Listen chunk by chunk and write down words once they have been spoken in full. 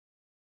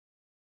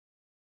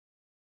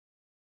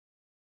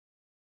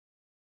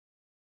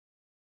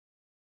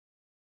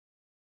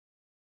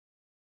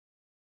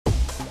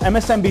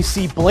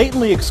MSNBC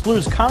blatantly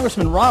excludes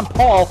Congressman Ron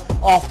Paul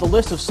off the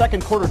list of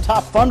second quarter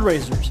top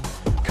fundraisers.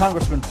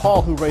 Congressman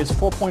Paul, who raised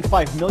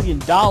 $4.5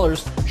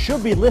 million,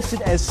 should be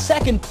listed as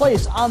second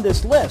place on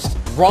this list.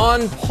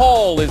 Ron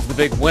Paul is the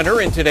big winner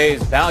in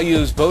today's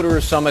Values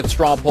Voters Summit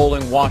straw poll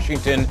in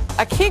Washington.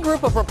 A key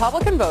group of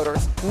Republican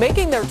voters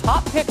making their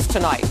top picks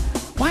tonight.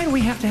 Why do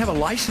we have to have a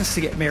license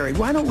to get married?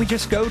 Why don't we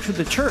just go to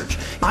the church?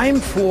 I'm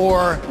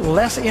for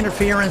less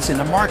interference in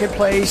the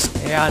marketplace,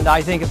 and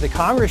I think if the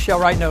Congress shall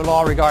write no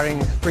law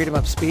regarding freedom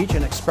of speech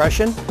and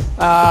expression,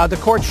 the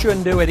courts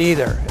shouldn't do it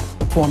either.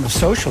 Form of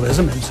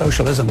socialism, and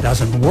socialism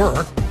doesn't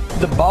work.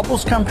 The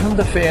bubbles come from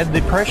the Fed,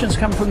 the depressions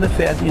come from the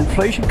Fed, the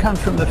inflation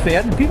comes from the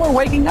Fed, and people are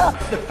waking up.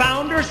 The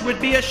founders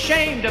would be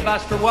ashamed of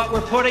us for what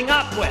we're putting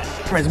up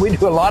with. We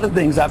do a lot of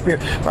things up here.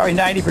 Probably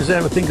 90%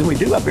 of the things that we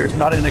do up here is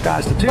not in the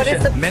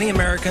Constitution. Many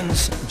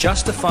Americans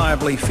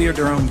justifiably fear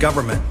their own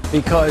government.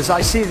 Because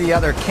I see the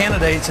other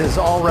candidates as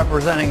all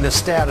representing the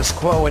status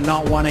quo and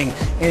not wanting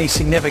any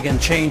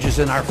significant changes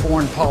in our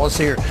foreign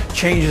policy or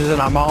changes in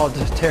our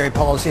monetary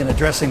policy and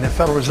addressing the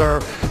Federal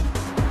Reserve.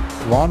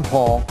 Ron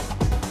Paul,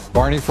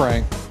 Barney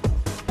Frank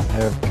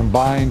have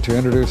combined to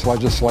introduce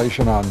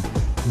legislation on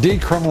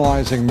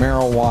decriminalizing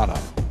marijuana.